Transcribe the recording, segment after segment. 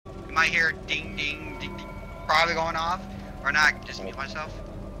might hear ding ding ding ding probably going off, or not. Just mute myself.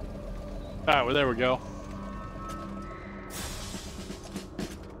 All right, well there we go.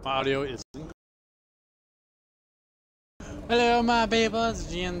 My audio is. Hello, my peoples.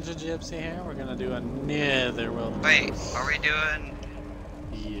 Ginger Gypsy here. We're gonna do another world. Wait, are we doing?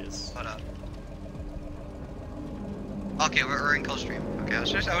 Yes. Hold up. Okay, we're in co-stream. Okay, I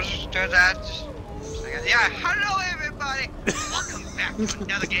was just yeah, hello everybody! Welcome back to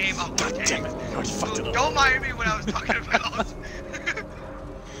another game of WOT7. Damn it, you already fucked it up. Don't mind me when I was talking about.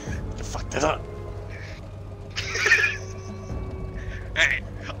 You fucked it up. Hey,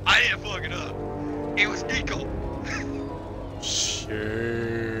 I didn't fuck it up. It was Nico.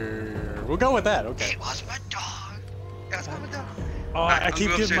 Sure. We'll go with that, okay. It was my dog. It was my dog. Oh, Right, I keep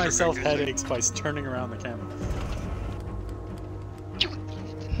go giving upstairs myself and bring headaches by turning around the camera.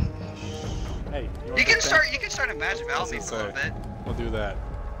 Hey, You can start a match without me for a little bit. We'll do that.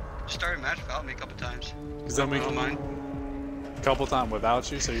 Start a match without me a couple times. Cause then we can mind. A couple times without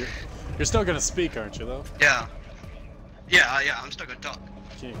you, so you're still gonna speak, aren't you though? Yeah. Yeah, I'm still gonna talk.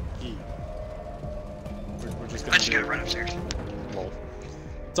 Okay. We're just I gonna. just gotta run upstairs. Lol.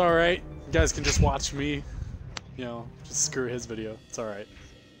 It's all right. You guys can just watch me. You know, just screw his video. It's all right.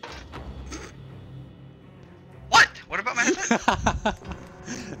 What? What about my headset?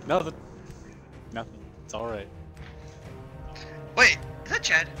 Nothing. Nothing. It's all right. Wait, is that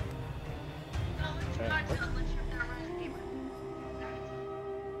Chad? Chad, what?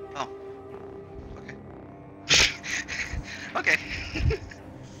 Oh. Okay. Okay.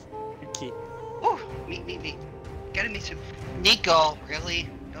 Okay. Oh, me. Gotta meet some. Nico, really?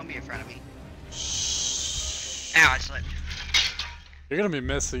 Don't be in front of me. Shh. Ow, I slipped. You're gonna be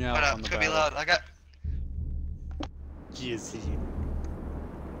missing out Hold up, on the it's gonna be battle. loud. I got. Yes.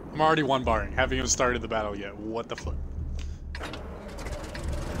 I'm already one barring. Haven't even started the battle yet. What the fuck?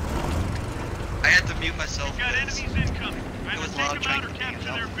 I had to mute myself. Got enemies incoming. It was Take loud them trying out or to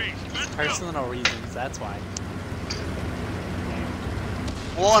capture their base. Let's go. Personal reasons, that's why.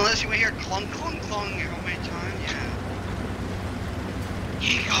 Well, unless you want to hear clunk clunk clunk how many times, yeah.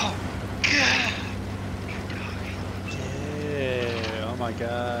 Nico, good. Yeah. Oh my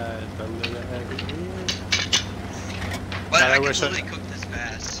god. The little heavy. But God, I can wish literally cook this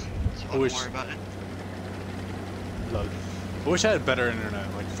fast, so I don't wish- worry about it. Lol. I wish I had better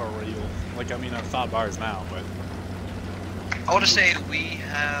internet, like for real. Like, I mean, I've thought bars now, but. I want to say we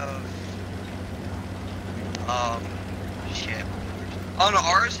have, shit. Oh no,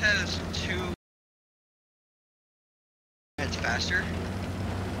 ours has 2 heads faster.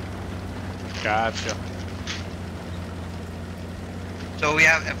 Gotcha. So we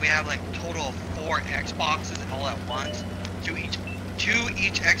have, if we have like total of 4 Xboxes all at once, two each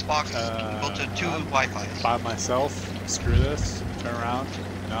Xbox is equal to 2 Wi-Fi's. By myself. Screw this. Turn around.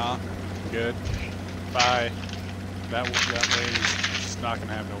 Nah. Good. Bye. That way is just not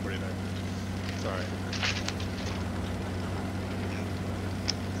gonna have nobody there. It's alright.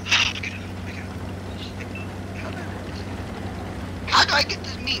 How do I get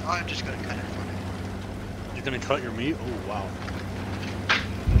this meat? Oh, I'm just gonna cut it for me. You're gonna cut your meat? Oh wow.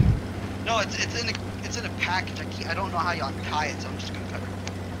 No, it's in a package. I don't know how you untie it, so I'm just gonna cut it.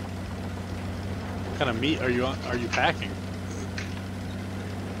 What kind of meat are you packing?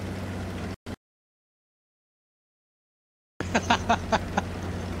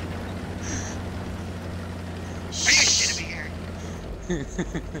 Are you kidding me here?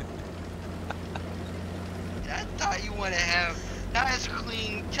 I thought you want to have nice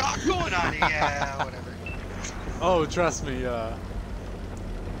clean talk going on here. Yeah, whatever. Oh, trust me, oh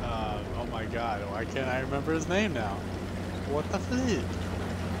my god, why can't I remember his name now? What the flip?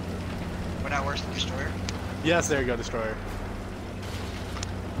 We're not worse than Destroyer. Yes, there you go, Destroyer.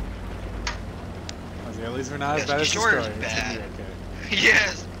 I was like, at least we're not as bad as Destroyer's Destroyer. It's bad. gonna be okay.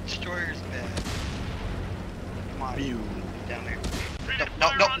 Yes, Destroyer's bad. Come on, Pew. down there. Ready to No.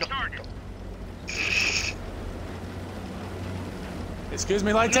 fire on target. Excuse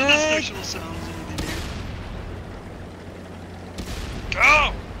me, light No tank! special sounds in here.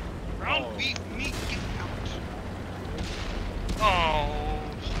 Go! Round Oh. Me, get out. Oh.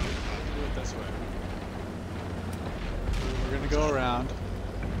 Do it this way. We're gonna go around.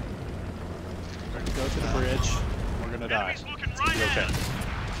 We're gonna go to the bridge. We're gonna die. Enemies looking It's gonna right be at okay. us.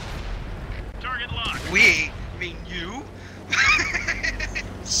 Target locked. We mean you?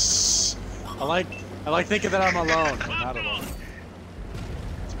 Shh. I like thinking that I'm alone, but not alone.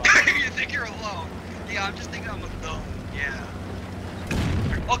 It's fine. You think you're alone? Yeah, I'm just thinking I'm alone. Yeah.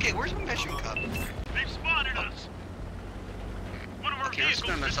 Okay, where's my measuring cup? They've spotted us. One of our Okay, I'm vehicles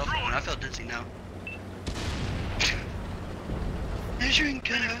spinning myself around. I destroyed. feel dizzy now. Measuring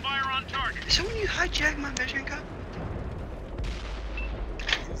cup. Ready to fire on someone you hijack my measuring cup?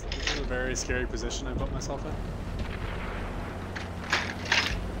 This is a very scary position I put myself in.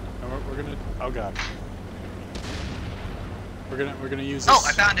 And we're gonna. Oh god. We're gonna use this. Oh,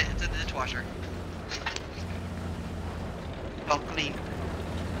 I found it. It's in the dishwasher. Well, clean.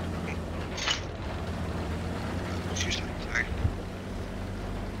 Okay. Excuse me. Sorry.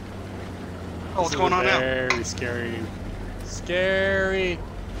 Oh, what's going on now? Very scary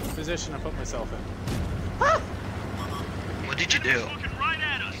position I put myself in. Ah! What did you do? Looking right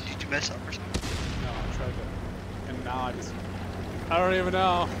at us. Did you mess up or something? No, I tried to. And now I don't even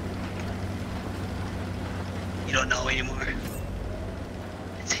know. You don't know anymore. I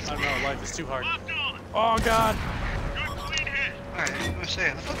don't know, life is too hard. Locked on. Oh god! Good clean hit. Alright, I'm gonna say,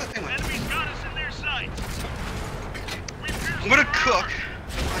 I thought that thing went. Enemies got us in their sights. We pierced I'm gonna their cook. armor.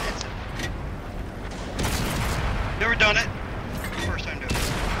 Never done it. First time doing it.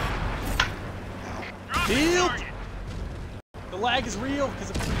 Drop the Heal. target. The lag is real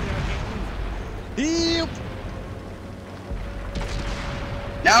because I can't move. Heal!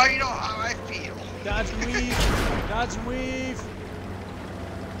 Now you know how I feel. Dodge and weave! Dodge and weave!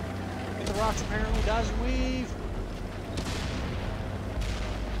 Hit the rocks apparently, dodge and weave!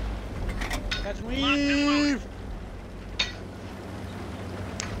 Dodge and weave!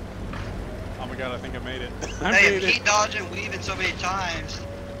 Oh my god, I think I made it. I Hey, made if you it! keep dodging and weaving so many times,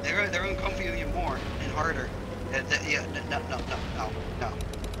 they're gonna come for you more and harder. Yeah, no.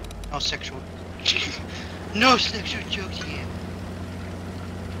 No sexual. No sexual jokes here.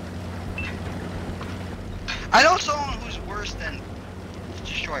 I know someone who's worse than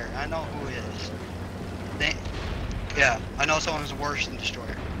Destroyer. I know who it is. I know someone who's worse than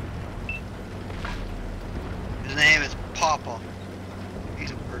Destroyer. His name is Papa. He's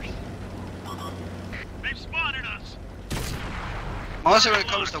the worst. They've spotted us. Unless when it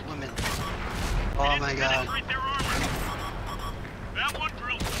comes to women. Oh my god. Penetrate their armor. That one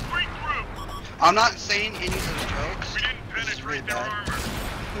drilled straight through. I'm not saying any of those jokes. We didn't This is really penetrate their bad. armor.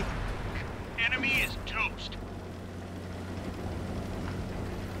 Enemy is toast.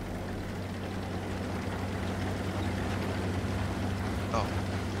 Oh,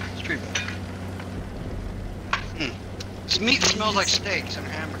 it's pretty bad. This meat smells like steaks and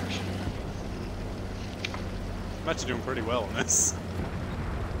hamburgers. I'm actually doing pretty well in this.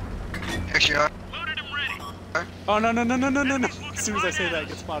 Actually, Loaded and ready. Oh no. As soon as I say that, I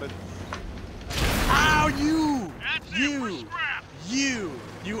get spotted. Ow, you! That's it. We're You! scrapped. You!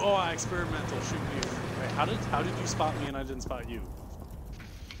 Oh, experimental, shoot me. Wait, how did you spot me and I didn't spot you?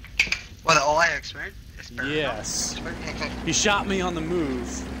 well, all I experienced. Yes. He shot me on the move.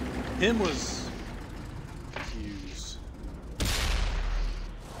 Him was confused.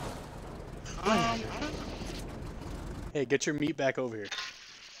 Hey, get your meat back over here.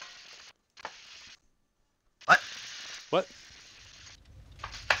 What? What?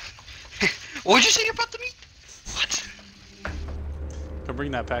 What did you say about the meat? What? Come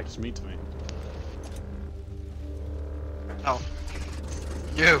bring that packaged meat to me. Oh.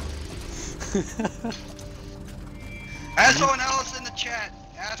 You. Ask someone else in the chat.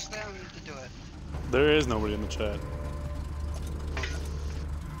 Ask them to do it. There is nobody in the chat.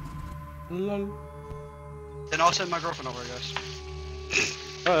 Lol. Then I'll send my girlfriend over, I guess.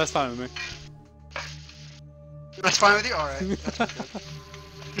 Oh, that's fine with me. That's fine with you? Alright.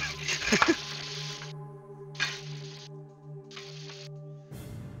 That's good.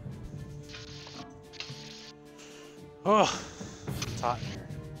 Oh, it's hot in here.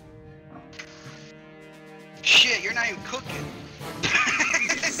 Shit, you're not even cooking.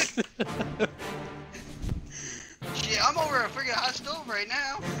 Shit, I'm over at a freaking hot stove right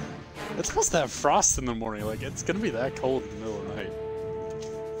now. It's supposed to have frost in the morning. Like, it's gonna be that cold in the middle of the night.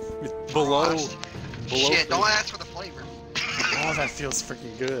 It's below. Frost. Shit, freezing. don't ask for the flavor. Oh, that feels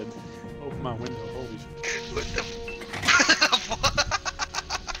freaking good. Open my window. Holy shit. What the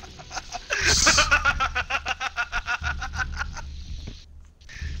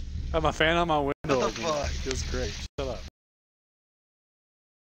I have a fan on my window. What the fuck? Feels great. Shut up.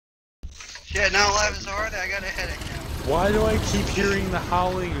 Shit, now life is hard. I got a headache now. Why do I keep hearing the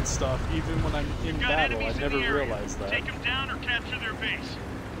howling and stuff even when I'm in Got battle? enemies I in never the area. realized that. Take them down or capture their base.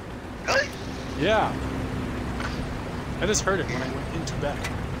 Really? Yeah. I just heard it when I went into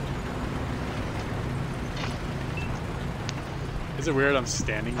battle. Is it weird I'm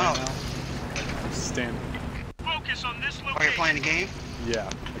standing right now? I'm standing. Focus on this location. Are you playing the game? Yeah,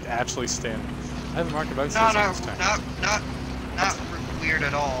 like actually standing. I have a market box No, on no, this tank. not weird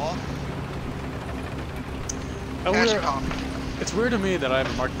at all. Oh, That's weird. common. It's weird to me that I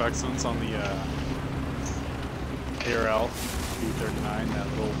have a market box on the ARL B39, that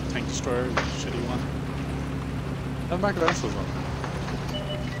little tank destroyer, the shitty one. That market was one.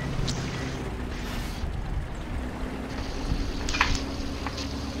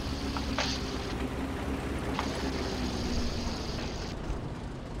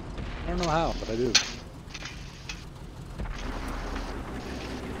 I don't know how, but I do.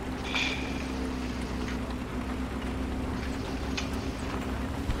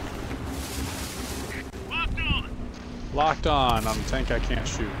 Locked on a tank I can't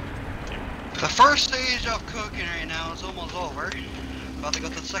shoot. The first stage of cooking right now is almost over. About to go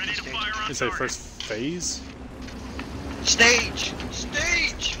to the second stage. You say first phase? Stage!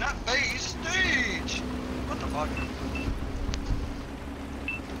 Stage! Not phase, stage! What the fuck?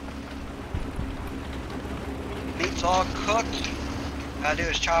 Meat's all cooked. All I do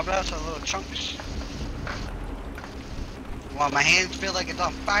is chop it up so little chunks. While my hands feel like it's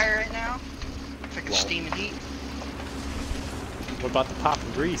on fire right now. Freaking steaming heat. What about the pop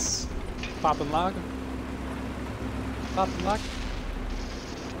and grease? Pop and log? Pop and log?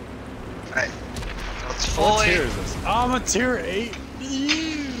 Alright. Let's What fully... tier is this? Oh, I'm a tier 8!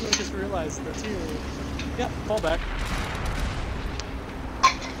 Ew, I just realized the tier 8. Yep, fall back.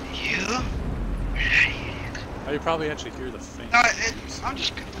 You? Oh, you probably actually hear the faint. I'm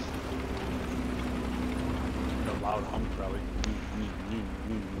just... A loud hum, probably.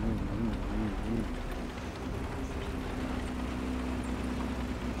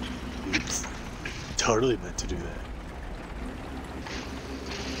 Totally meant to do that.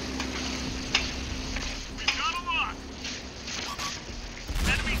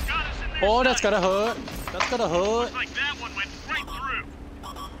 Oh, that's got a hook. That's got a hook. Like that one went right through.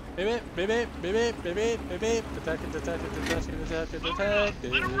 Baby, baby, baby, baby, baby. Detected, detected, detected, detected,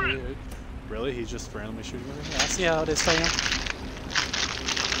 detected. Really? He's just randomly shooting everything? I see how it is, fam.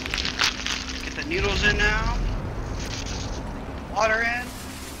 Get the needles in now. Water in.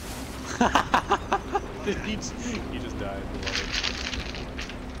 he just died.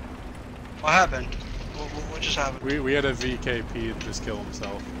 What happened? What just happened? We had a VKP just kill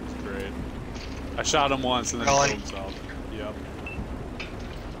himself. It was great. I shot him once and then he killed himself. Yep.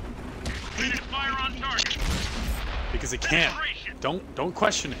 Fire on target. Because he can't. Don't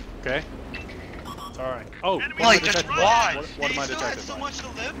question it, okay? It's alright. Oh, Like, just why? What am I He still had detected so by? much to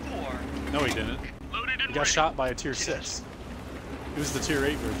live for. No, he didn't. He got shot by a tier 6. It was the tier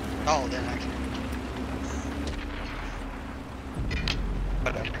 8 version. Oh, then I can...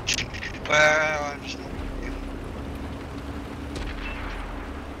 Whatever. Well, I'm just...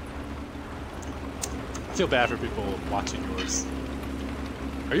 I feel bad for people watching yours.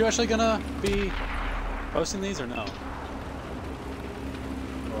 Are you actually gonna be posting these or no?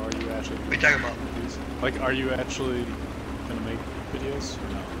 Or are you actually... What are you talking about? Like, are you actually gonna make videos or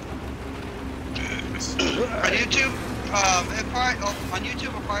no? On YouTube, on YouTube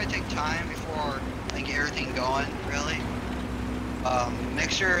it'll probably take time before I get everything going, really.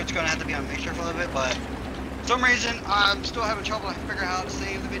 Mixer, it's gonna have to be on Mixer for a little bit, but for some reason, I'm still having trouble to figure out how to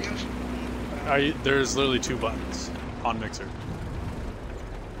save the videos. There's literally 2 buttons on Mixer.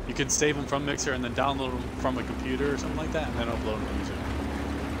 You can save them from Mixer and then download them from a computer or something like that, and then upload them to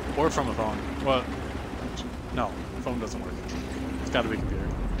YouTube. Or from a phone. Well, no, phone doesn't work. It's gotta be a computer.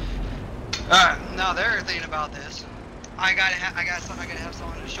 Now the other thing about this, I gotta have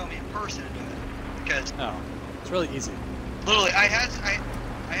someone to show me in person to do it, because No, it's really easy. literally, I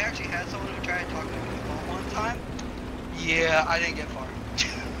actually had someone who tried talking to me on the phone one time. Yeah, I didn't get far.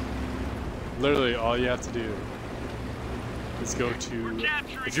 Literally, all you have to do is go to...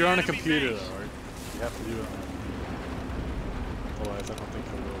 If you're on a computer, though, right, you have to do it on... Otherwise, I don't think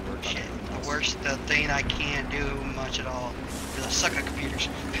it will work on Shit, anything else. the worst thing I can't do much at all is I suck at computers.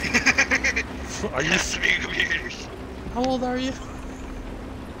 Are you... Has to be computers. How old are you?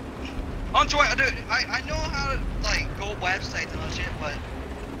 I'm 20, dude, I know how to, like, go websites and all that shit, but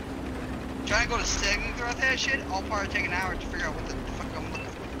trying to go to settings throughout that shit, I'll probably take an hour to figure out what the fuck I'm looking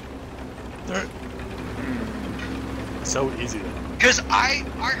for. They're... So easy, though. Because I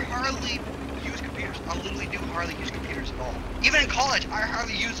hardly use computers. I literally do hardly use computers at all. Even in college, I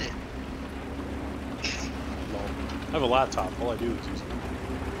hardly use it. Lol. I have a laptop. All I do is use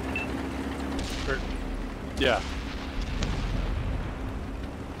it. Yeah.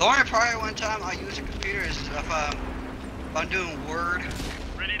 The only probably one time I use a computer is if I'm doing Word.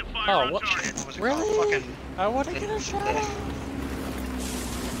 Ready to fire Oh, on what? target. What was it Really? called? Fucking... I want to get a shot off.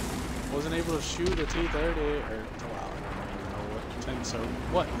 Wasn't able to shoot a T-30 or... Wow, I don't even know what thing, so...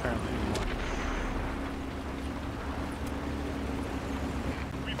 What, apparently, anymore.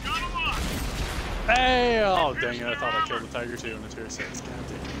 We've got a lot. Hey! Oh, dang it, I thought I killed the Tiger 2 in the tier 6. God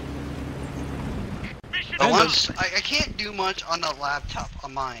damn it. Mission But once I can't do much on the laptop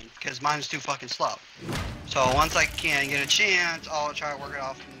on mine because mine's too fucking slow. So once I can get a chance, I'll try to work it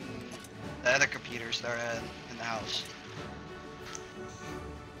off the other computers that are in the house.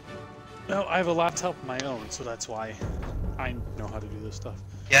 No, I have a laptop of my own, so that's why I know how to do this stuff.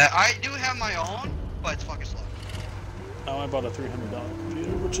 Yeah, I do have my own, but it's fucking slow. Oh, I bought a $300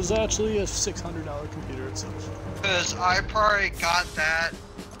 computer, which is actually a $600 computer itself. Because I probably got that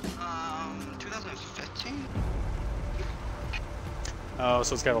 2015. Oh,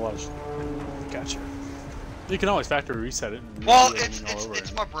 so it's got a lot of... Gotcha. You can always factory reset it. And Well, it's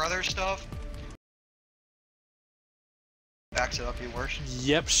it's my brother's stuff. Backs it up even worse.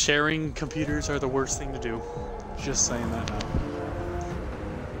 Yep, sharing computers are the worst thing to do. Just saying that now.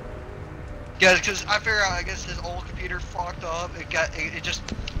 Yeah, because I figure out, I guess his old computer fucked up. It just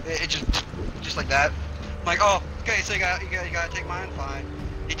like that. I'm like, oh, okay, so you gotta take mine. Fine.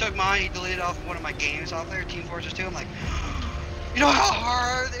 He took mine. He deleted off one of my games off there, Team Fortress 2. I'm like, you know how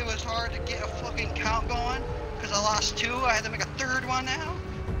hard it was to get a fucking count going? Because I lost 2. I had to make a 3rd one now.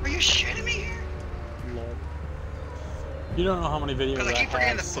 Are you shitting me here? Lol. You don't know how many videos I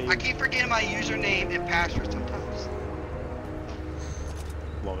have saved. I keep forgetting my username and password sometimes.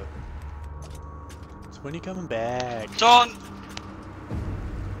 Love it. So when are you coming back? So I'm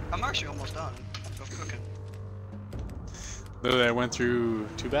actually almost done. Go cooking. Literally, I went through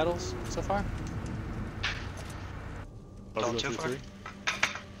 2 battles so far. All too far.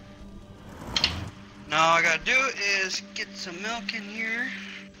 Now all I gotta do is get some milk in here.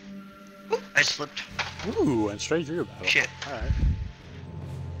 Ooh, I slipped. Ooh, and straight through a battle. Shit. Alright.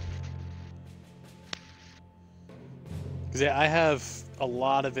 Cause yeah, I have a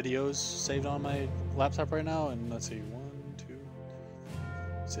lot of videos saved on my laptop right now, and let's see, 1, 2,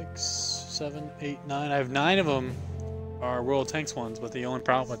 6, 7, 8, 9. I have 9 of them are World Tanks ones, but the only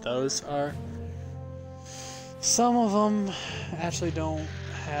problem with those are some of them actually don't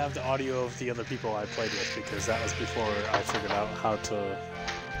have the audio of the other people I played with, because that was before I figured out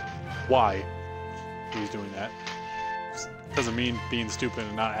why he was doing that. Doesn't mean being stupid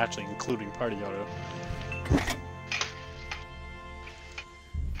and not actually including party audio.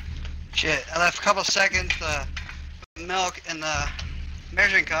 Shit, I left a couple seconds the milk in the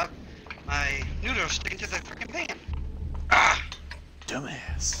measuring cup. My noodles sticking to the freaking pan. Ah!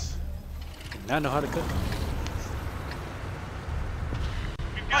 Dumbass. Now I know how to cook.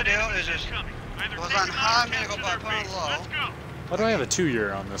 My deal is just was on high, I'm gonna go by put on low. Why do I have a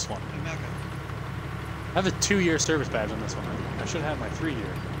 2-year on this one? I have a 2-year service badge on this one. I should have my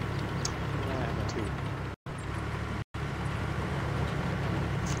 3-year. I have my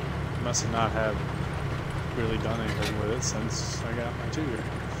 2. Must not have really done anything with it since I got my 2-year.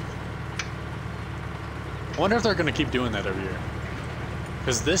 I wonder if they're going to keep doing that every year.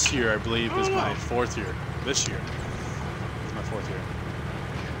 Because this year, I believe, is my 4th year. This year is my 4th year.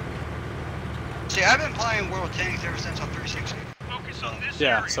 See, I've been playing World Tanks ever since on 360. Focus on this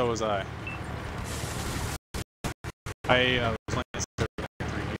Yeah, area. so was I. I was playing this every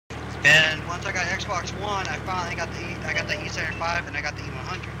 3 weeks. And once I got Xbox One, I finally got the E75 and I got the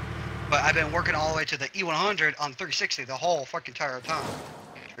E100. But I've been working all the way to the E100 on 360 the whole fucking entire time.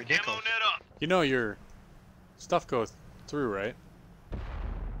 It's ridiculous. Ammo net up. You know your stuff goes through, right?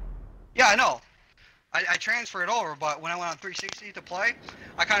 Yeah, I know. I transferred it over, but when I went on 360 to play,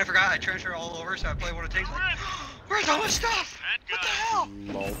 I kind of forgot I transferred it all over, so I played World Tanks like, where's all my stuff? What the hell?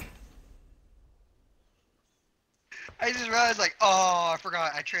 Lol. I just realized, like, oh, I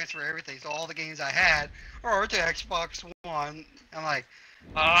forgot I transferred everything, so all the games I had are over to Xbox One. I'm like,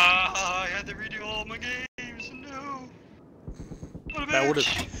 I had to redo all my games. No. What a That would bitch.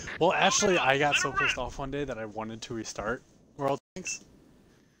 have. Well, actually, I got so pissed off one day that I wanted to restart World Tanks.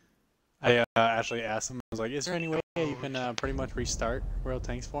 I actually asked them. I was like, "Is there any way you can pretty much restart World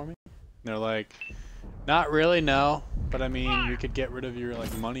Tanks for me?" And they're like, "Not really, no. But I mean, we could get rid of your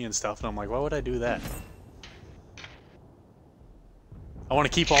like money and stuff." And I'm like, "Why would I do that? I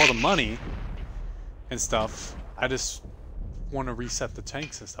want to keep all the money and stuff. I just want to reset the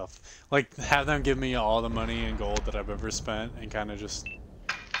tanks and stuff. Like, have them give me all the money and gold that I've ever spent and kind of just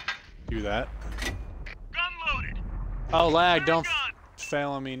do that." Gun loaded. Oh, lag! Don't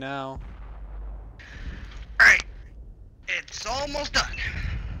fail on me now. Alright. It's almost done.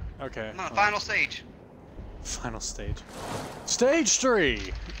 Okay. I'm on the final stage. Final stage. Stage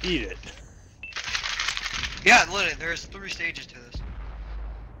 3! Eat it. Yeah, literally, there's 3 stages to this.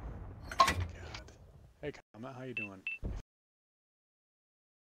 God. Hey, Comet, how you doing?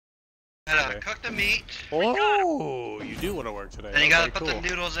 Gotta Okay. cook the meat. Oh, you do want to work today. Then you gotta Okay, put the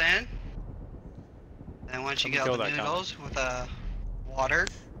noodles in. And once you Let me get kill all the that noodles with water,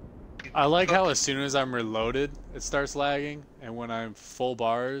 you I like how as soon as I'm reloaded, it starts lagging, and when I'm full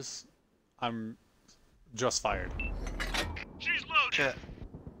bars, I'm just fired. She's loaded. Shit.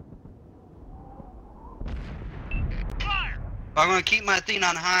 Fire. I'm gonna keep my thing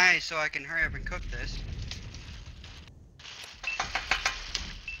on high so I can hurry up and cook this.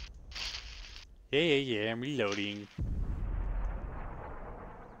 Yeah, I'm reloading.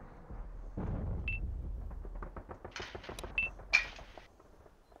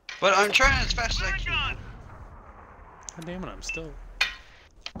 But I'm trying as fast as I can. God damn it, I'm still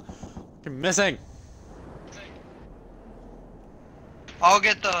missing. I'll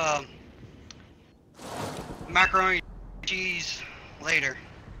get the macaroni cheese later.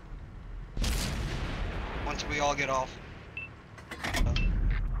 Once we all get off. Let her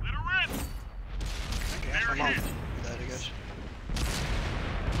rip. Okay, after mom do that, I guess.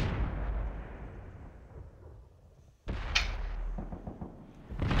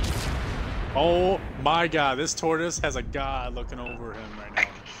 Oh my god, this tortoise has a god looking over him right now.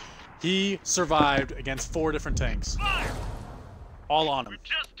 He survived against 4 different tanks. Fire. All on him. We're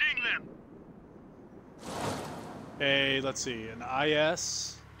just ding them. Let's see, an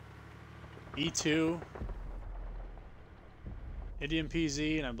IS, E2, Indian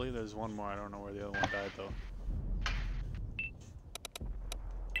PZ, and I believe there's one more. I don't know where the other one died though.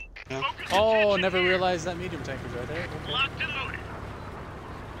 Yeah. Focus Oh, attention never here. realized that medium tank was right there. Okay. Locked and loaded.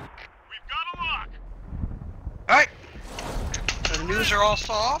 We've got a lock. Alright. So the news are all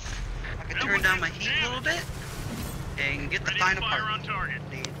soft. I can turn down my heat a little bit. And get the Ready to final fire part. on target.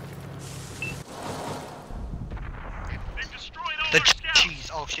 Need. They've destroyed all The our scouts. cheese.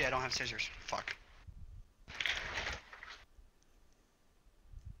 Oh shit, I don't have scissors. Fuck.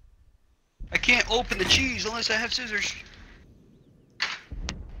 I can't open the cheese unless I have scissors.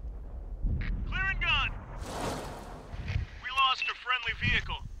 Clear and gun. We lost a friendly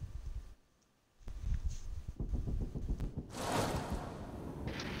vehicle.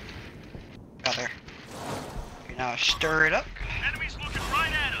 Got there. Okay, now stir it up. Enemies looking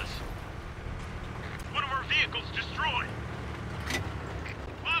right at us. One of our vehicles destroyed.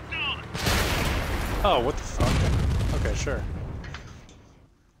 Locked on. Oh, what the fuck? Okay, sure.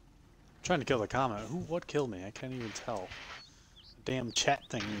 Trying to kill the comment. What killed me? I can't even tell. Damn chat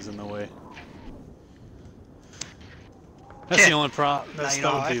thing is in the way. That's the only Now that you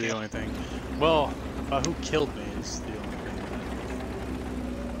know would how I be the feel. only thing. Well, who killed me is the only thing.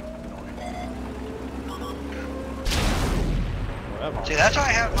 Whatever. See, that's why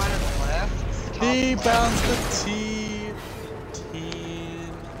I have mine on the left. top He left. bounced the T10.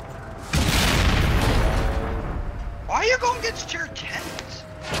 Why are you going against tier 10s?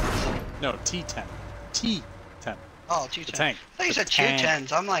 No, T10. T10. Oh, tier 10. The tank. I thought you The said tier tank.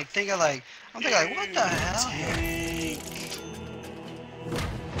 10s. I'm thinking like, what the hell? Tank.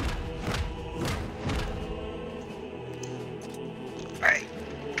 Alright.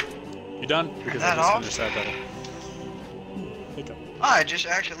 You done? Because that I just off? finished that battle. Hiccup. I just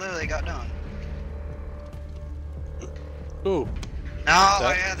actually literally got done. Ooh. Now all That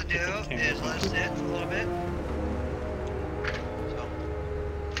I have to do came is with let it sit for a little bit. So,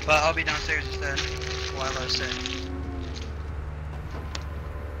 but I'll be downstairs instead while I let it sit.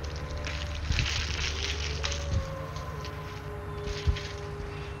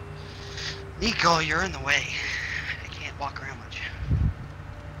 Nico, you're in the way. I can't walk around much.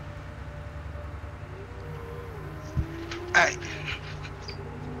 Alright.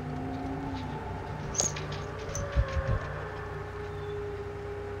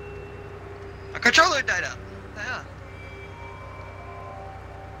 My controller died out. What the hell?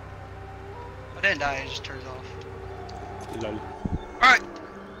 I didn't die, it just turns off. Lol. Alright.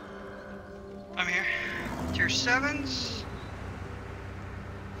 I'm here. Tier 7s.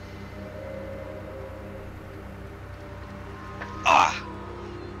 Ah!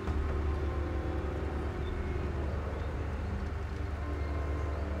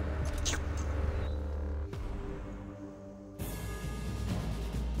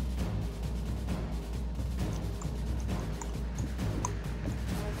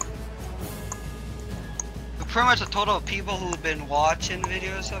 Pretty much the total of people who've been watching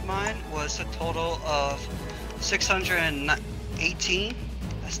videos of mine was a total of 618.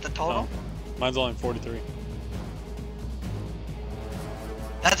 That's the total. Oh, mine's only 43.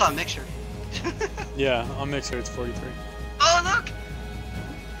 That's on Mixer. Yeah, on Mixer it's 43. Oh look!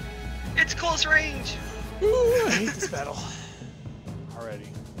 It's close range. Ooh, I hate this battle. Already.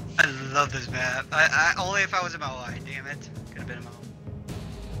 I love this map. I only if I was in my line. Damn it, could have been in my home.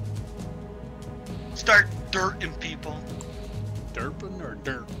 Start dirting people. Derping or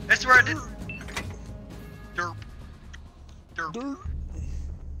dirt? That's where I did. Derp. Derp. Dirt.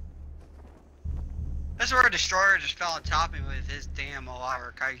 That's where a destroyer just fell on top of me with his damn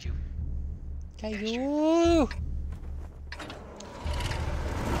Oliver Kaiju. Kaiju!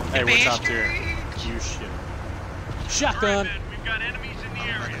 Hey, what's up here? You shit. Shotgun! Alright, we've got enemies in the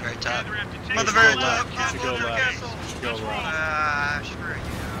area. On the very top. On the very top. You should go left. You should go left. Screw you.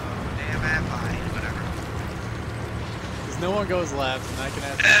 Damn it, fine. Whatever. Because no one goes left, and I can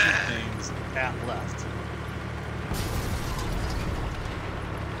have to shoot things at left.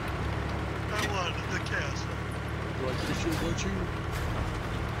 I wanted the castle. What you?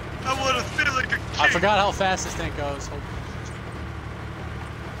 I want to feel like a king. I forgot how fast this thing goes. Hold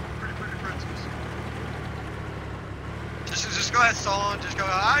Pretty princess. Just go ahead, solo, and just go.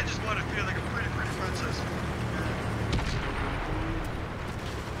 I just want to feel like a pretty princess.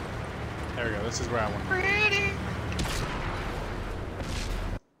 There we go. This is where I want to be. Pretty.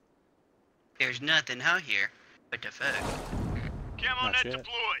 There's nothing out here. What the fuck? Camo Not net yet.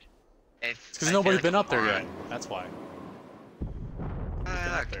 deployed. It's because nobody's been up there yet. yet. That's why.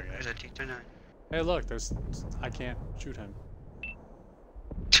 Look, there yet. there's a T-29. Hey, look. There's. I can't shoot him.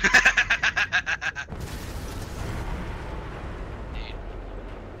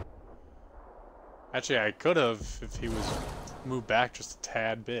 Actually, I could have if he was moved back just a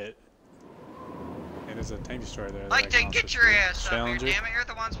tad bit. And there's a tank destroyer there. Like, that I can get also your shoot. ass up here, Challenger. damn it! You're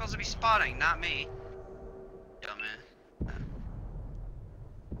the one supposed to be spotting, not me. Dumbass.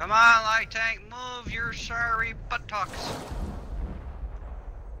 Come on, light tank, move your sorry buttocks.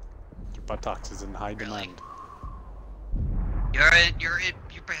 Your buttocks is in high Really? demand.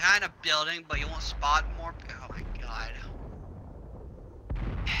 You're behind a building, but you won't spot more. Oh my god.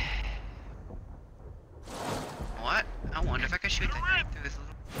 What? I wonder if I could shoot that guy through his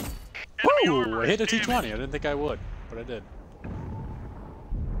little. Woo! I hit a T-20. I didn't think I would, but I did.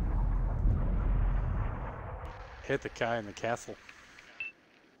 Hit the guy in the castle.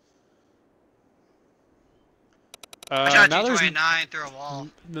 I shot a now there's T-29 through a wall.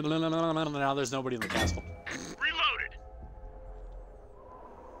 no. Now there's nobody in the castle. Reloaded.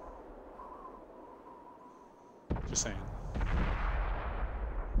 Just saying.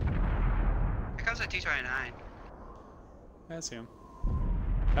 Here comes a T-29. I see him.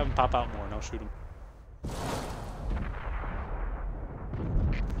 Have him pop out more and I'll shoot him.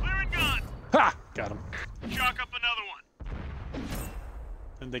 Clearing gun. Ha! Got him. Chalk up another one.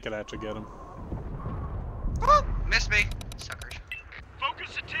 Didn't think I'd actually get him. Whoop! Missed me, suckers.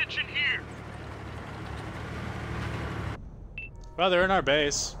 Focus attention here. Well, they're in our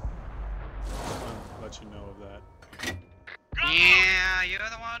base. I'll let you know of that. Gun Yeah, you're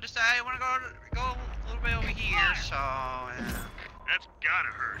the one who decided you want to go a little bit over here, so That's gotta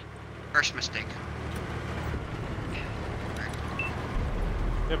hurt. first mistake.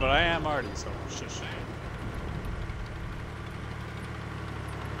 Yeah, but I am Artie, so shush.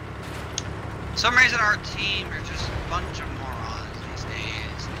 For some reason our team are just a bunch of morons these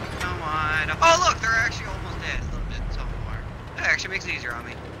days. You know what? Oh look, they're actually almost dead. A little bit, some more. That actually makes it easier on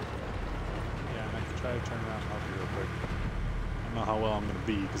me. Yeah, and I can try to turn around and help you real quick. I don't know how well I'm gonna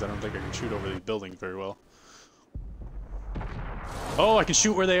be because I don't think I can shoot over these buildings very well. Oh, I can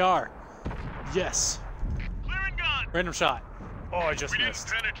shoot where they are. Yes. Clearing gun. Random shot. Oh, I just We didn't missed.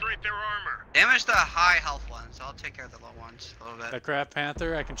 penetrate their armor. Damage the high health ones. I'll take care of the low ones a little bit. That crap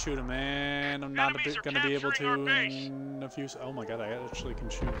panther, I can shoot him, and I'm not Enemies are gonna be able capturing to our base. in a few. Oh my god, I actually can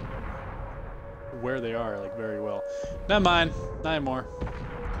shoot where they are, like very well. Never mind, not anymore.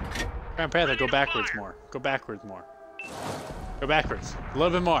 Crap panther, go backwards more. Go backwards more. Go backwards. A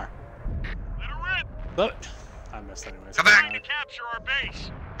little bit more. Let her rip. Look, I missed anyways. Come back. Trying to capture our base.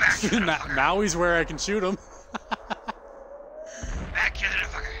 Back, you little now, fucker. now he's where I can shoot him. Back, you little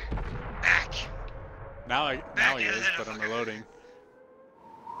fucker. Back. now he you is, little but I'm fucker. reloading.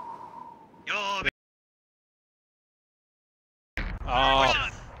 You'll be. Oh,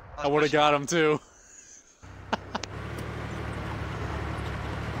 I would have got him too.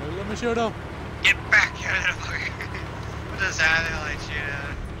 Let me shoot him. Get back, you little fucker. What does that like shoot?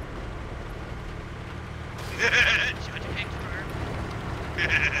 Shoot your pink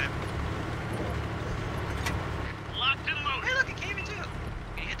Locked and Hey, loaded. look, it came in too.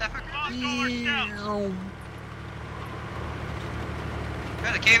 Can you hit that fucker? Lost all our scouts.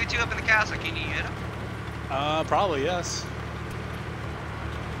 There's a KV2 up in the castle. Can you hit him? Probably yes.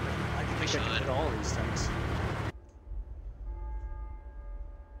 I think I should. can hit all these things.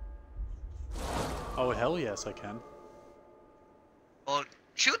 Oh hell yes, I can. Well,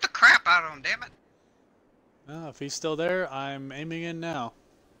 shoot the crap out of him, damn it. If he's still there, I'm aiming in now.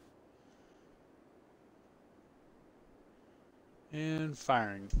 And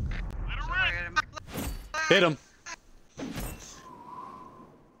firing. Let her Sorry, rip. I didn't-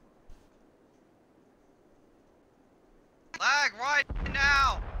 right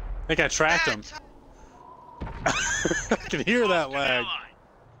now. I think I tracked him. I can hear that lag.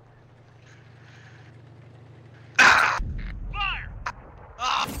 Fire!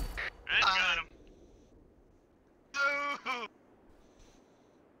 Oh, And got him. Ooh.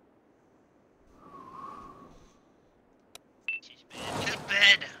 To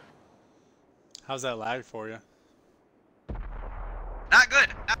bed. How's that lag for you? Not good.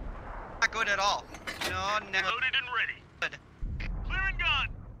 Not good at all. No, never. Loaded and ready. Good. Clear and gun.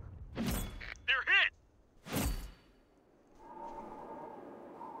 They're hit.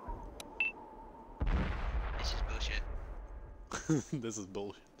 This is bullshit. This is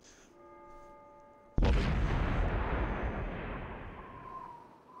bullshit. Love it.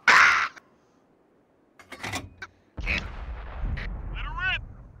 Can't. Let her rip.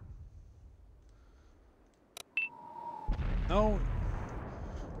 No.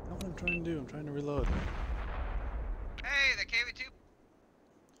 Not what I'm trying to do. I'm trying to reload. Hey, the KV2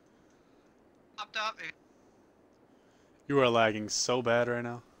 popped up. You are lagging so bad right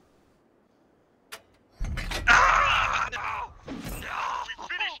now. Ah, no! No! We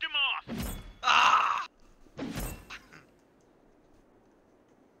finished him off. Ah!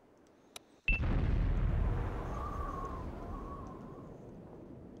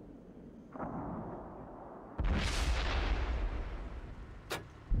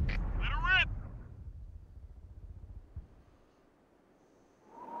 Let her rip.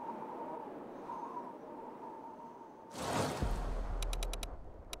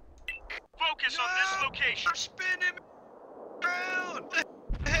 Focus on this location. I'm spinning around! What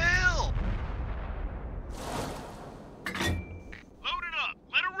the hell? Load it up.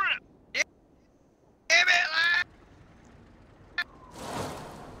 Let her rip. Damn it! Ah!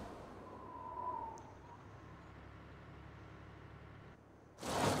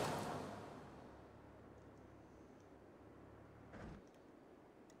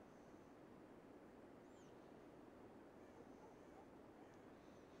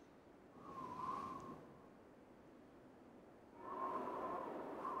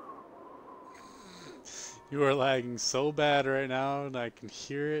 You are lagging so bad right now, and I can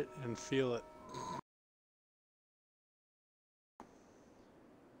hear it and feel it.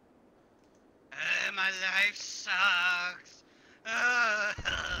 My life sucks.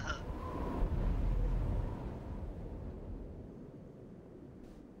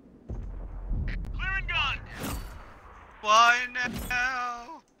 Clear and gun. Why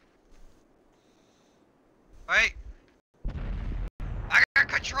now? Wait. I got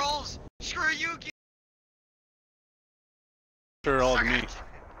controls. Screw you. Sure, all to me.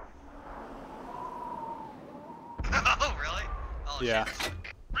 Oh, really? Oh, Yeah. shit.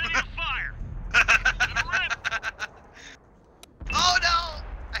 Ready to fire. Let her rip. Oh no!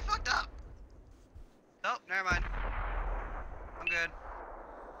 I fucked up. Nope, never mind. I'm good.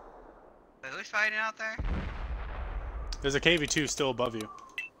 Wait, who's fighting out there? There's a KV2 still above you.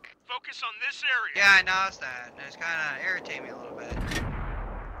 Focus on this area. Yeah, I noticed that. It's kind of irritating me a little bit.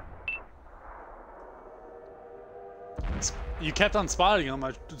 You kept on spotting him.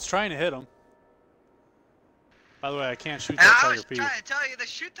 I was trying to him. By the way, I can't shoot And that I was Tiger P. trying to tell you to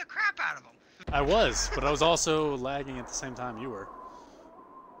shoot the crap out of him. I was, but I was also lagging at the same time you were.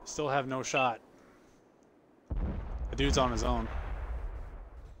 Still have no shot. The dude's on his own.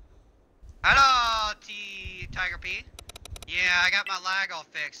 Hello, Tiger P. Yeah, I got my lag all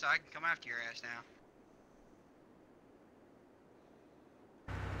fixed, so I can come after your ass now.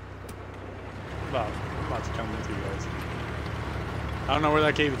 I'm about to come with you guys. I don't know where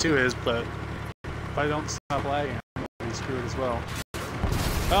that KV2 is, but if I don't stop lagging, I'm gonna be screwed as well.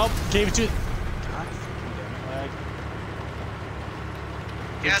 Oh, KV2! God fucking damn it, lag.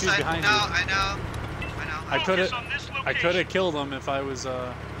 Yes, KV2's I behind know, you. I know. Focus on this I could have location. killed him if I was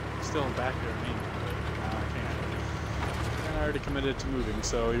still back there. I mean, but now I can't. And I already committed to moving,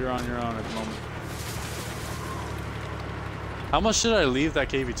 so you're on your own at the moment. How much should I leave that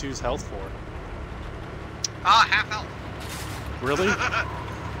KV2's health for? Ah, half health. Really?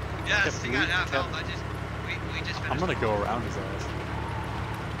 Yes, he got half health. We just finished. I'm gonna go around his ass.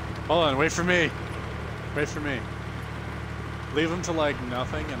 Hold on, wait for me. Wait for me. Leave him to like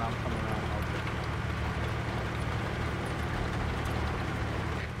nothing, and I'm coming around.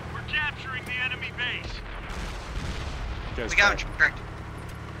 We're capturing the enemy base. You guys We got him tricked.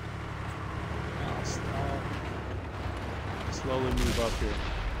 I'll slowly move up here.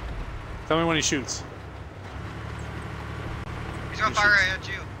 Tell me when he shoots. He's gonna fire right at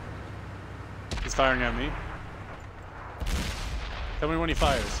you. He's firing at me. Tell me when he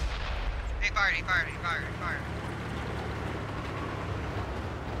fires. He fired.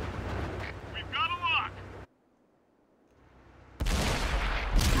 We've got a lock.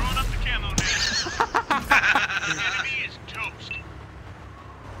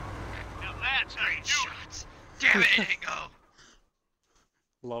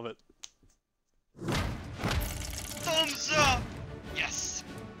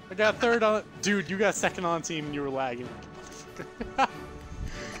 I got third on. Dude, you got second on team and you were lagging.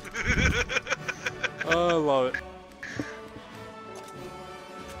 Oh, I love it.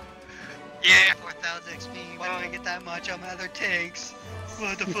 Yeah, 4,000 XP. Why do I get that much on my other tanks?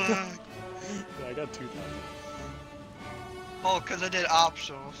 What the fuck? Yeah, I got 2,000. Oh, cause I did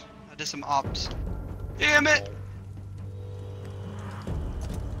optionals. I did some ops. Damn it!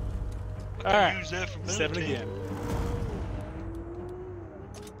 Alright, Use that for 7 military. again.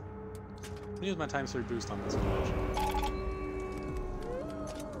 I'm use my times 3 boost on this one.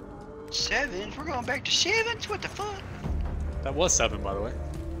 7s? We're going back to 7s? What the fuck? That was 7, by the way.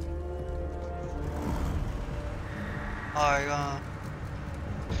 Alright,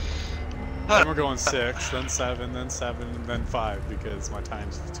 Then we're going 6, then 7, then 7, and then 5 because my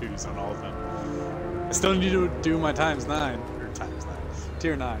times 2's on all of them. I still need to do my times 9, or times 9,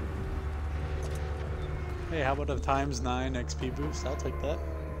 tier 9. Hey, how about a times 9 XP boost? I'll take that.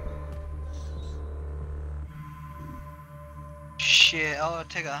 shit, I'll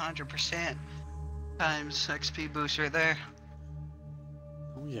take 100% times XP boost right there.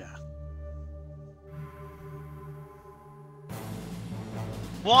 Oh yeah.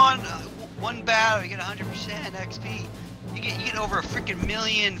 One battle, you get 100% XP. You get over a freaking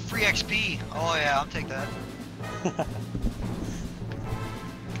million free XP. Oh yeah, I'll take that.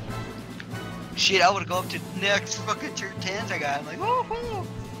 Shit, I would go up to next fucking tier 10s I got. I'm like, woohoo!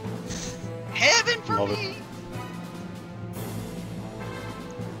 Heaven for Love me! it.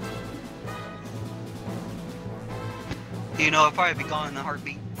 You know, I'll probably be gone in a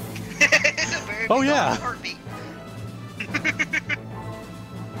heartbeat. Oh, yeah. Heartbeat.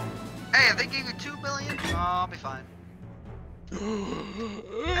 Hey, if they gave you 2 billion, oh, I'll be fine.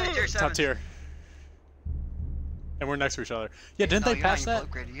 Hey, tier 7. Top tier. And we're next to each other. Yeah, didn't No, they you're not patch even that?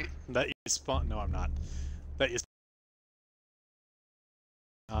 upgraded. That you spawn? No, I'm not. That you.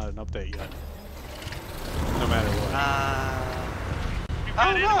 Not an update yet. No matter what.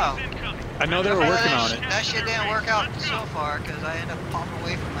 I don't know. I know they were working on it. That shit didn't work out so far because I ended up popping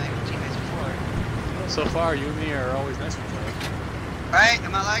away from my teammates before. So far, you and me are always next to each other. Right?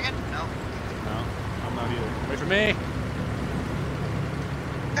 Am I lagging? No. No, I'm not either. Wait for me!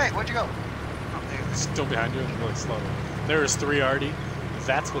 Hey, where'd you go? Oh, there you go. Still behind you, really slow. There is 3 already.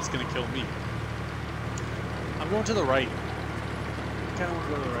 That's what's gonna kill me. I'm going to the right. I kinda want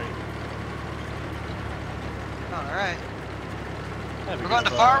to go to the right. Alright. Yeah, We're going to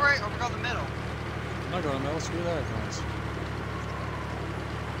far right or we're going to the middle? I'm not going to the middle, screw that noise.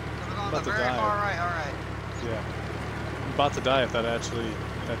 We're going to About the to very die. far right, alright. Yeah. I'm about to die if that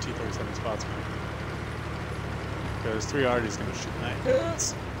T-37 spots me. Because 3 already's gonna shoot my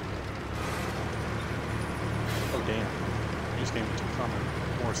ass. Oh damn. You just gave me 2 coming.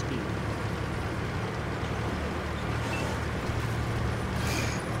 More speed.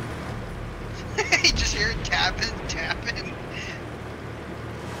 You just hear it tapping, tapping.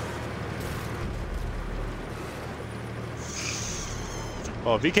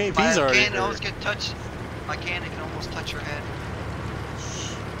 Oh, VKP's My already cannon here. almost get touched. My cannon can almost touch your head.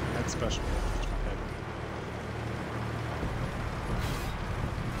 That's special. Touch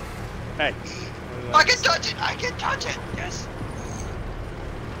my head. Hey. I can touch it! I can touch it! Yes!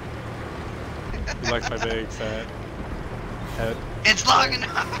 You like my big fat head? It's long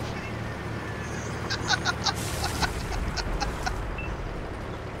enough!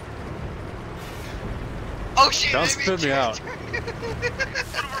 Oh shit! Don't maybe spit me out.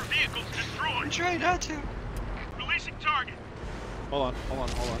 One of our vehicles I'm destroyed. trying not to. Releasing target. Hold on.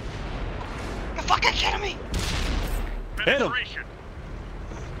 You're fucking kidding me! Hit him. Penetration.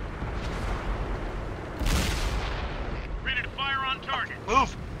 Ready to fire on target.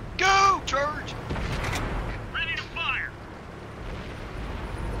 Move! Go! Charge! Ready to fire.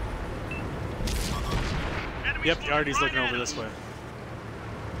 Enemies Yep, the Artie's right looking at over us. this way.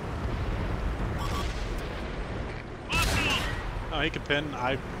 Hostile. Oh, he can pin.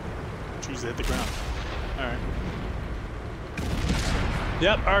 I choose to hit the ground. Alright.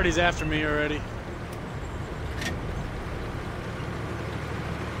 Yep, Artie's after me already.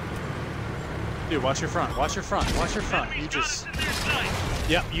 Dude, watch your front. Watch your front. Watch your front. You Enemies got just... us in their sights.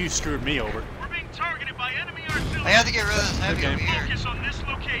 Yep, you screwed me over. We're being targeted by enemy artillery. I have to get rid of this heavy Okay. over here. Focus on this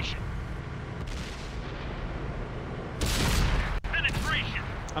location. Penetration.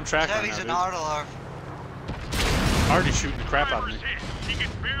 I'm This tracking heavy's right an now, autolar. dude. Artie's shooting the crap out of me. Driver's hit. He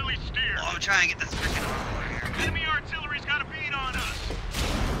can barely steer. Oh, I'm trying to get this freaking auto over here. Enemy artillery's got a bead on us.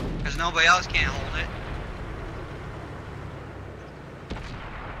 Because nobody else can hold it.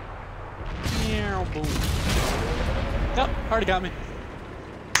 Meow, boom. Yep, Artie got me.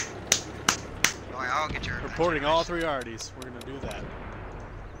 Alright, I'll get your... Reporting all 3 Arties. We're gonna do that.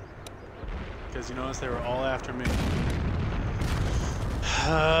 because you notice they were all after me.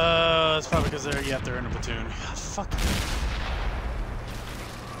 It's probably because they're in a platoon. Fuck.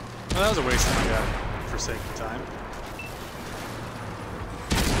 Well, that was a waste of my forsaken time.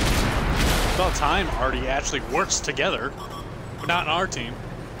 About time Artie actually works together, but not in our team.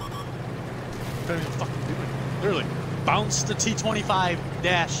 Don't even fucking do it. Literally, bounce the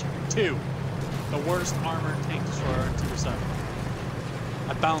T-25-2, the worst armored tank destroyer in Tier 7.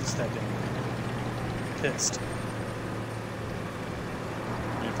 I bounced that damn thing. Pissed. I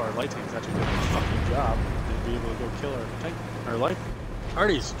mean, if our light tanks actually did a fucking job, they'd be able to go kill our tank, our light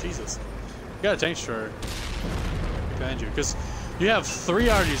Arties. Jesus, you got a tank destroyer. Behind you, because you have 3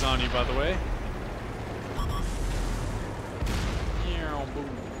 Arties on you, by the way.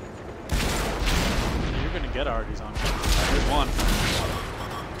 You're gonna get Arties on you. There's one.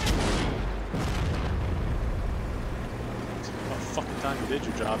 It's about fucking time you did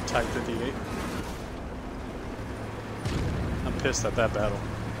your job, Type 58. I'm pissed at that battle.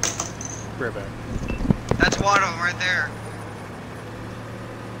 Be right back. That's one of them right there.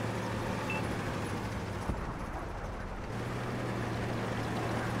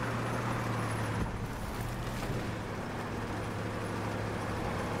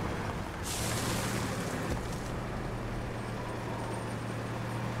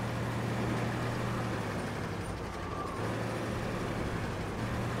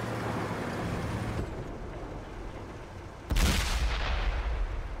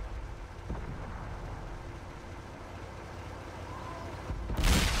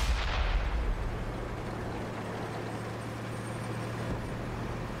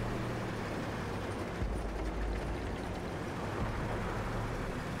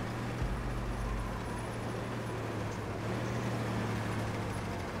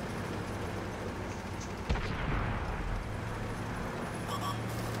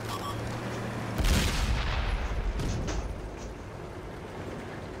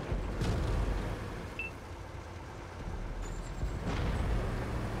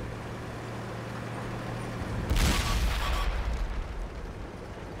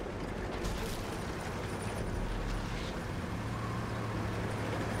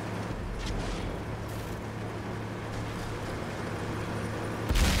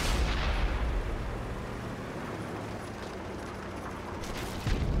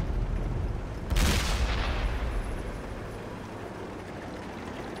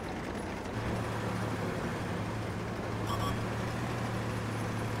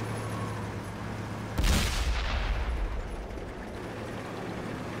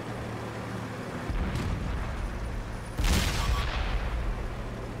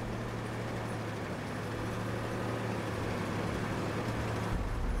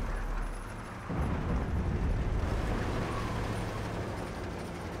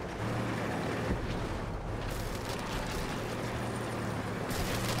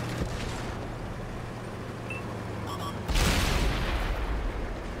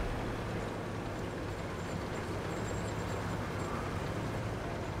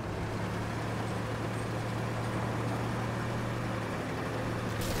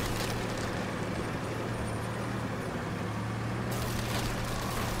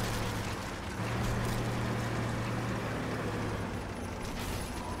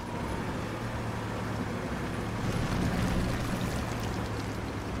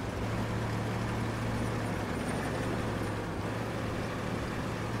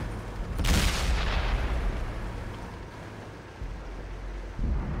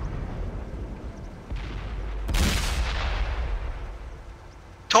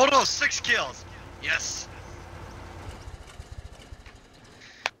 Total of 6 kills. Yes.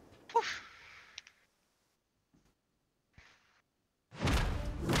 Whew.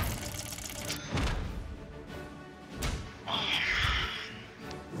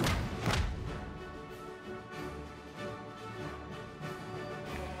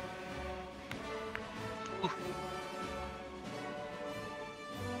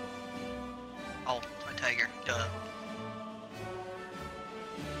 Oh, a tiger. Duh.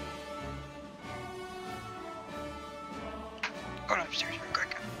 Going upstairs real quick.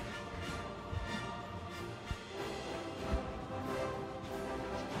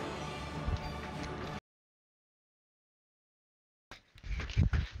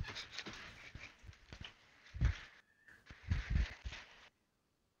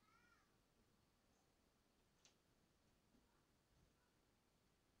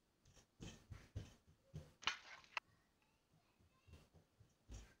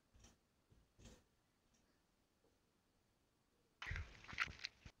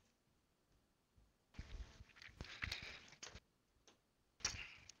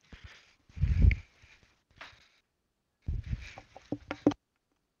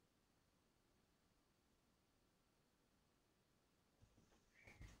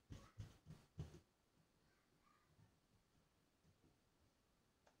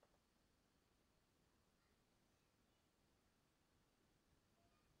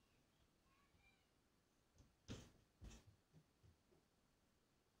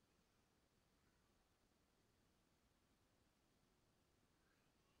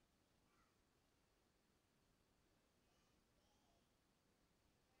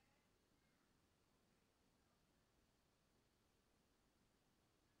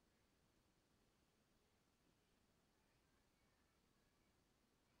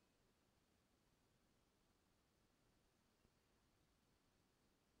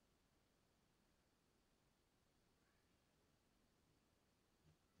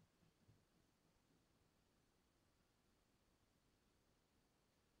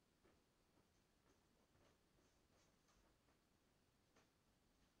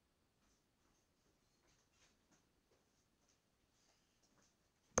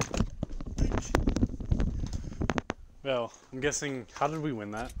 Well, I'm guessing, how did we win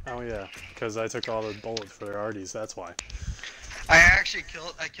that? Oh yeah, because I took all the bullets for their arties, that's why. I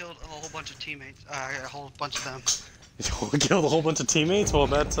killed a whole bunch of teammates. A whole bunch of them. You killed a whole bunch of teammates? Well,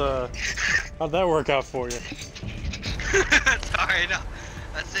 that's, how'd that work out for you? Sorry, no.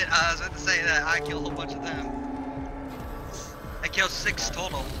 That's it. I was about to say that I killed a whole bunch of them. I killed 6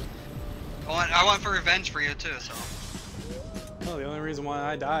 total. I went for revenge for you too, so. Well, the only reason why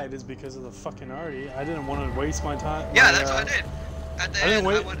I died is because of the fucking arty. I didn't want to waste my time. Yeah, that's what I did. At the end,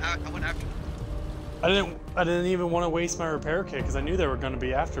 I went after. I didn't even want to waste my repair kit because I knew they were going to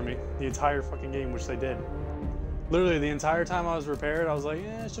be after me the entire fucking game, which they did. Literally the entire time I was repaired, I was like,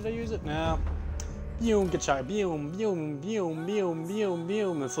 yeah, should I use it? No. Boom, get shot. Boom, boom, boom, boom, boom,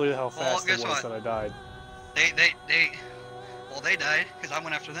 boom. That's literally how fast it was that I died. They died because I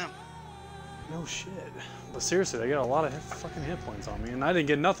went after them. No shit. But seriously, they got a lot of fucking hit points on me, and I didn't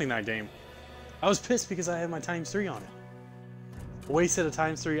get nothing that game. I was pissed because I had my ×3 on it. Wasted a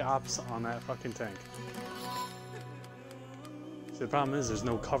 ×3 ops on that fucking tank. See, the problem is there's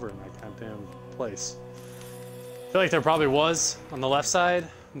no cover in that goddamn place. I feel like there probably was on the left side,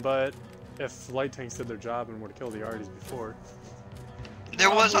 but if light tanks did their job and would have killed the arties before. There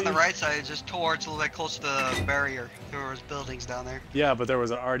was on the right side, just towards, like, close to the barrier. There was buildings down there. Yeah, but there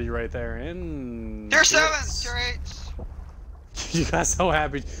was an arty right there, and... Tier 7s! Tier 8s! You got so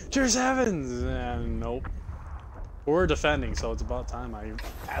happy. Tier 7s! Nope. We're defending, so it's about time I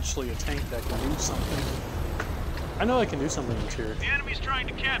actually a tank that can do something. I know I can do something in tier. The enemy's trying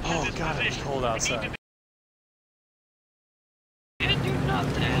to capture Oh this god, position. it's cold outside. Can't do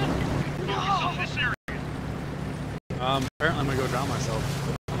nothing! No! This area. Apparently I'm gonna go drown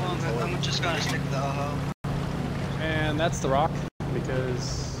myself. I'm just gonna stick with the Oho. And that's the rock,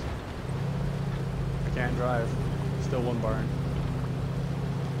 because I can't drive. Still one bar in.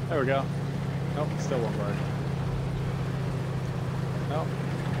 There we go. Nope, still one bar in. Nope.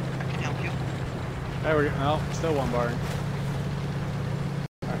 I can help you. There we go. Nope, still one bar in.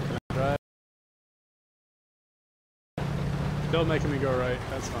 Alright, can I drive? Still making me go right,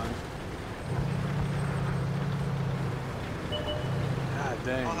 that's fine. God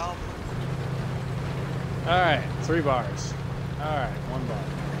dang. I'll help. Alright, 3 bars. Alright, 1 bar.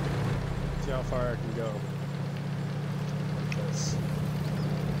 See how far I can go. Like this.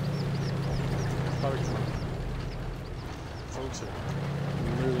 Probably come on. Folks are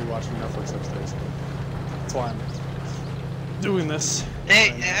literally watching Netflix upstairs. That's why I'm doing this. Hey,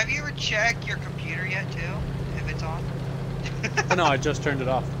 have you ever checked your computer yet, too? If it's on? Oh, no, I just turned it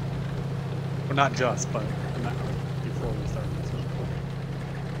off. Well, not just, but not before we started this.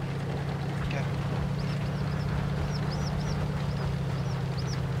 Okay.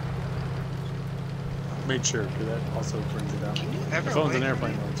 Made sure, because that also brings it down. Ever The phone's in wait for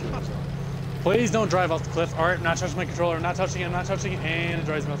airplane me? mode, too. So. Please don't drive off the cliff. Alright, not touching my controller, not touching it, not touching it, and it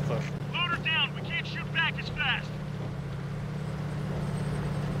drives me off the cliff. Loader down. We can't shoot back as fast.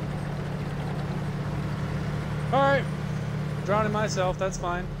 Alright. Drowning myself, that's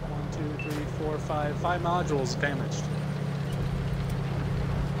fine. 1, 2, 3, 4, 5. 5 modules damaged.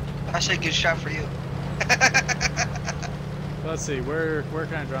 I say good shot for you. Let's see, where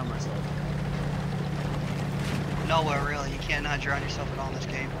can I drown myself? Nowhere, really. You cannot drown yourself at all in this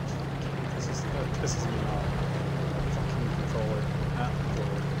game. That pisses me off. Fucking controller. Not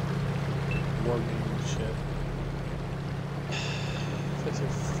controller. War game shit. Fix your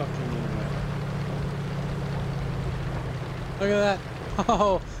fucking internet. Look at that.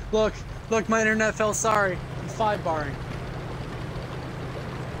 Oh, look, my internet fell, sorry. I'm 5 barring.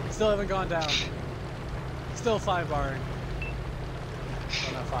 Still haven't gone down. Still 5 barring.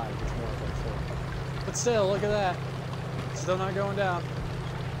 Oh, not 5, it's more like 4. But still, look at that. Still not going down.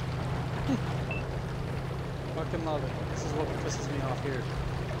 Fucking love it. This is what pisses me off here.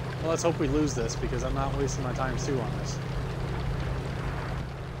 Well, let's hope we lose this because I'm not wasting my time too on this.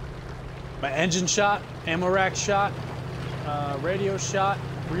 My engine shot, ammo rack shot, radio shot,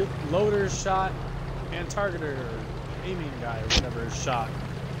 loader shot, and targeter, or aiming guy, or whatever is shot.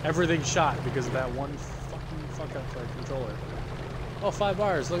 Everything shot because of that one fucking fuck up for our controller. Oh, 5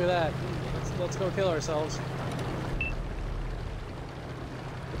 bars, look at that. Let's go kill ourselves.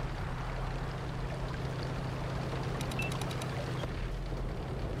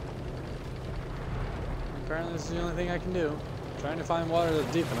 Apparently this is the only thing I can do. Trying to find water that's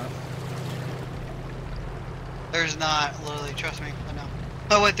deep enough. There's not, literally, trust me, I know.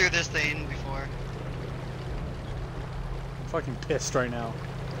 I went through this thing before. I'm fucking pissed right now.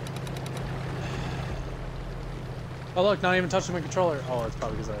 Oh look, not even touching my controller. Oh, it's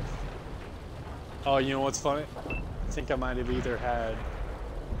probably because I've... Oh, you know what's funny? I think I might have either had...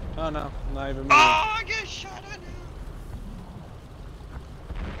 Oh no, I'm not even moving. Oh, I get shot at now.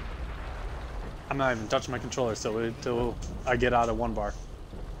 I'm not even touching my controller still until I get out of 1 bar.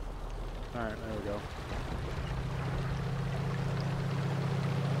 Alright, there we go.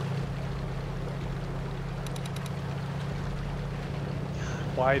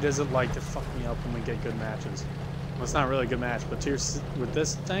 Why does it like to fuck me up when we get good matches? Well, it's not really a good match, but with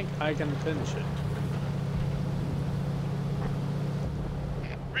this tank, I can finish it.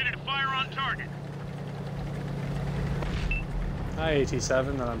 Ready to fire on target. Hi,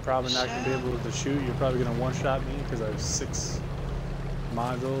 AT7, that I'm probably not going to be able to shoot. You're probably going to one-shot me because I have 6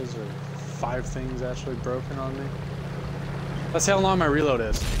 modules or 5 things actually broken on me. Let's see how long my reload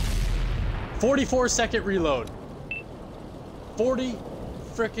is. 44-second reload. 40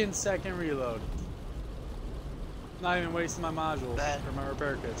 frickin' second reload. Not even wasting my modules or my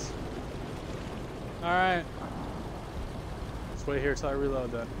repair kits. Alright. Let's wait here till I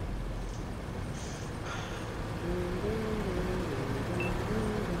reload then.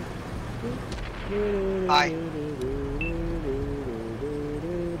 Hi.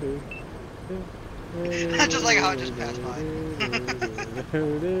 Just like how it just passed by.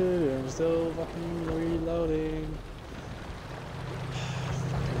 I'm still fucking reloading.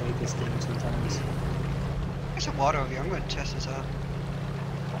 I hate this game sometimes. There's some water over here. I'm going to test this out.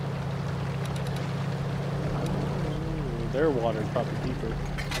 Their water's probably deeper.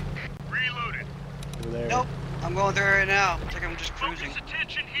 Reloaded. Over there. Nope. I'm going through it right now. It's like I'm just cruising. Focus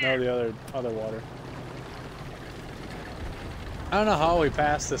attention No, here. the other water. I don't know how we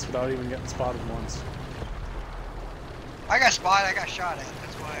passed this without even getting spotted once. I got spotted. I got shot at.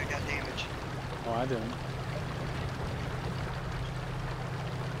 That's why I got damaged. Oh, I didn't.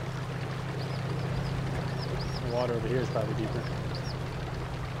 The water over here is probably deeper.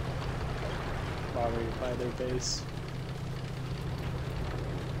 Probably by their base.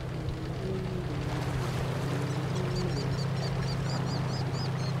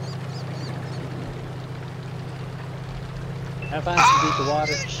 Have fun to beat the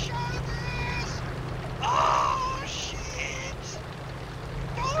water. Oh shit!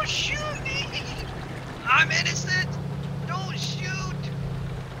 Don't shoot me! I'm innocent! Don't shoot!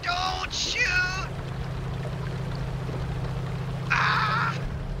 Don't shoot! Ah!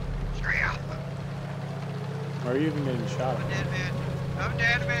 Screw you! Where are you even getting shot I'm at? dead, man. I'm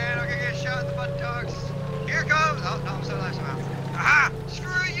dead, man. I'm gonna get shot in the buttocks. Here it comes! Oh, no, I'm still alive somehow. Aha!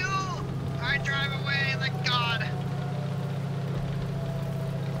 Screw you! I drive away like God.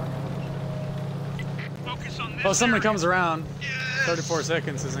 Focus on this. Well, if somebody area. comes around, Yes! 34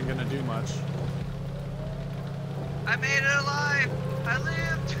 seconds isn't gonna do much. I made it alive! I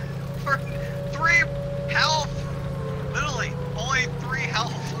lived for 3 health! Literally, only 3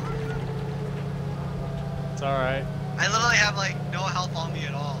 health. It's alright. I literally have like no health on me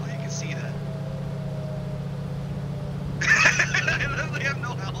at all. You can see that. I literally have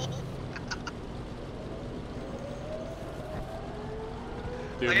no health.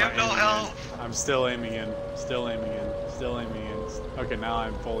 Dude, I my have no aiming health. in. I'm still aiming in. Still aiming in. Still aiming in. Okay, now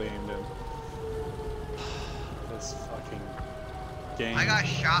I'm fully aimed in. This fucking game. I got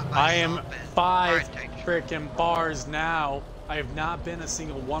shot by I am something. 5 Alright, take it. freaking bars now. I have not been a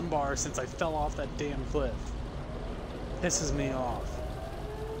single 1 bar since I fell off that damn cliff. Pisses me off.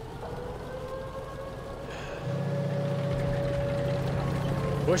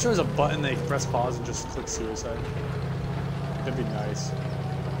 I wish there was a button they could press pause and just click suicide. That'd be nice.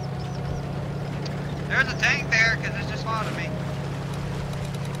 There's a tank there because it's just spotted me.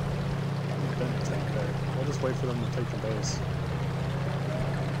 Been a tank there. We'll just wait for them to take the base.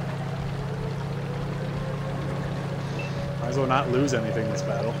 Might as well not lose anything this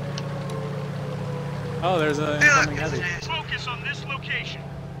battle. Oh, there's a Hey, look, incoming there's heavy. an ass. Focus on this location.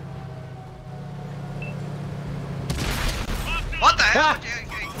 What the hell? Ah! Hey,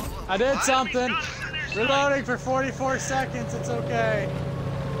 hey, whoa, I did what? something. Guns on their side. Reloading for 44 seconds. It's okay.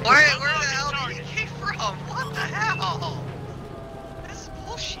 Where the hell did you came from? What the hell? This is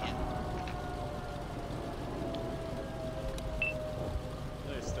bullshit.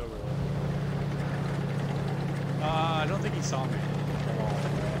 They're still reloading. I don't think he saw me at all.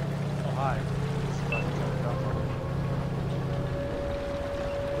 Oh, hi.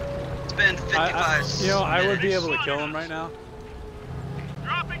 It's been 55 You know, I would be minutes. able to kill him right now.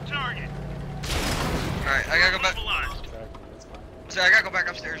 Dropping target. Alright, I gotta go back. Mobilized. That's fine. Sorry, I gotta go back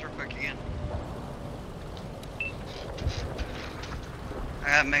upstairs real quick again. I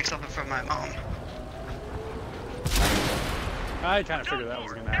gotta make something for my mom. I kind of figured that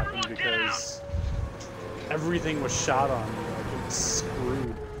was going to happen because everything was shot on me. Like, it was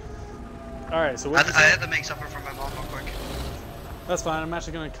screwed. Alright, so I what had to make something for my mom real quick. That's fine. I'm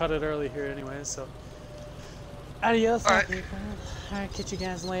actually going to cut it early here anyways, so. Adios, Alright. people. Alright, catch you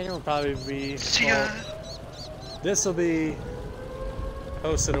guys later. We'll probably be. See Well, ya. this will be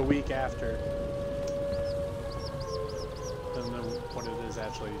posted a week after than what it is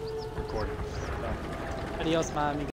actually recorded. So, adios, my amigo.